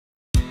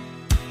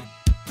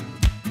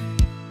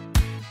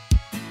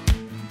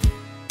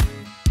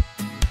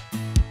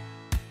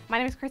My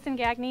name is Kristen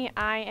Gagne.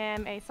 I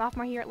am a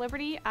sophomore here at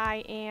Liberty.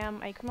 I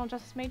am a criminal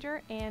justice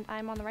major, and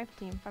I'm on the rifle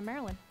team from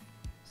Maryland.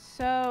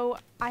 So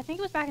I think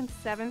it was back in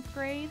 7th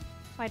grade.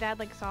 My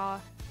dad saw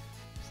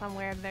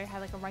somewhere they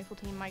had a rifle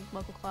team, my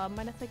local club.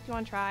 My dad's like, "Do you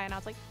want to try?" And I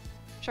was like,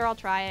 "Sure, I'll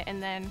try it."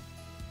 And then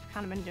I've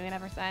kind of been doing it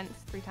ever since,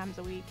 3 times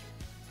a week.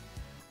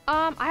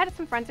 I had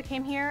some friends that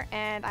came here,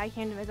 and I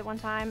came to visit one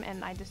time,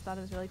 and I just thought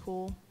it was really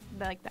cool.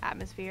 The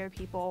atmosphere,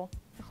 people,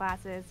 the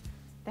classes.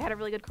 They had a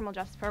really good criminal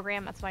justice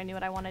program. That's why I knew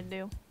what I wanted to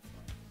do.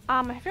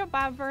 My favorite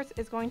Bible verse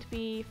is going to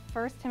be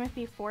 1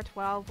 Timothy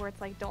 4:12, where it's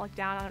don't look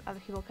down on other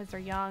people because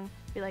they're young.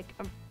 Be a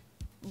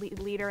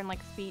leader in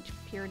speech,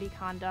 purity,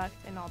 conduct,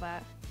 and all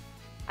that.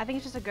 I think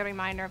it's just a good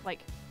reminder of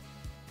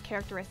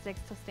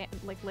characteristics to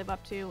live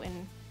up to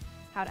and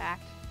how to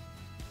act.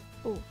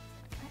 Ooh,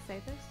 can I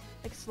say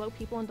this? Slow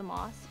people into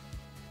moss.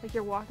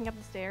 You're walking up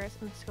the stairs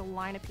and there's just a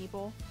line of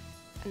people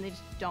and they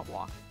just don't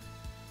walk.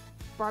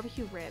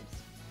 Barbecue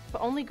ribs, but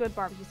only good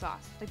barbecue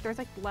sauce. There's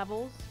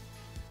levels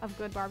of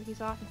good barbecue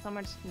sauce and some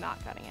are just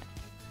not cutting it.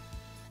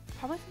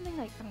 Probably something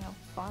I don't know,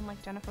 fun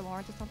Jennifer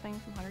Lawrence or something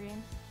from Hunger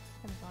Games.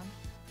 That'd be fun.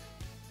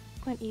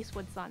 Clint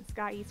Eastwood's son,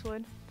 Scott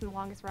Eastwood from The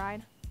Longest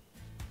Ride.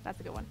 That's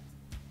a good one.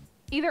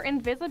 Either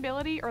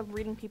invisibility or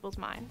reading people's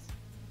minds.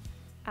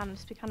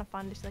 Just be kind of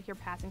fun, just you're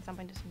passing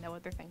something, just know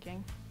what they're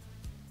thinking.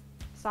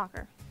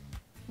 Soccer.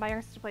 My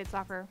younger sister played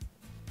soccer,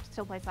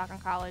 still plays soccer in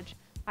college.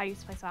 I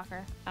used to play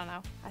soccer. I don't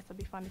know. I thought it'd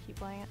be fun to keep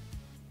playing it.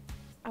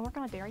 I work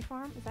on a dairy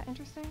farm. Is that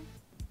interesting?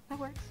 That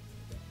works.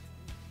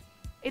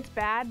 It's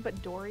bad, but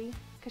Dory,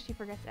 because she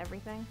forgets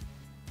everything.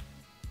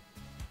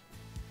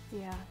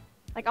 Yeah.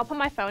 I'll put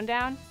my phone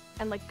down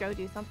and go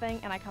do something,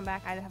 and I come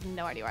back, I have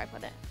no idea where I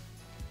put it.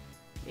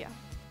 Yeah,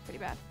 pretty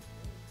bad.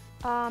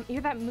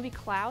 Either that movie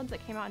Clouds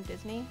that came out in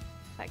Disney,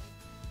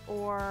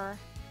 or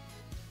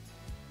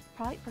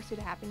probably Pursuit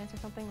of Happiness or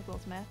something with Will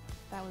Smith.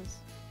 That was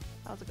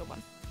a good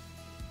one.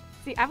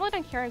 See, I've only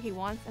done karaoke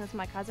once, and it's with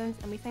my cousins,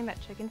 and we sang that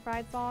Chicken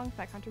Fried song,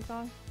 that country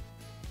song.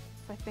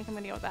 So I think I'm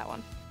gonna go with that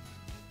one.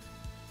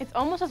 It's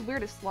almost as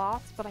weird as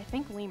sloths, but I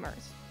think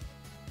lemurs.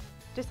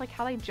 Just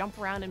how they jump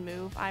around and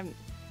move, I'm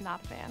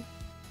not a fan.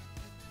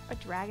 A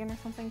dragon or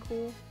something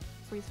cool,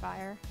 freeze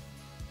fire,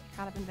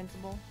 kind of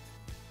invincible.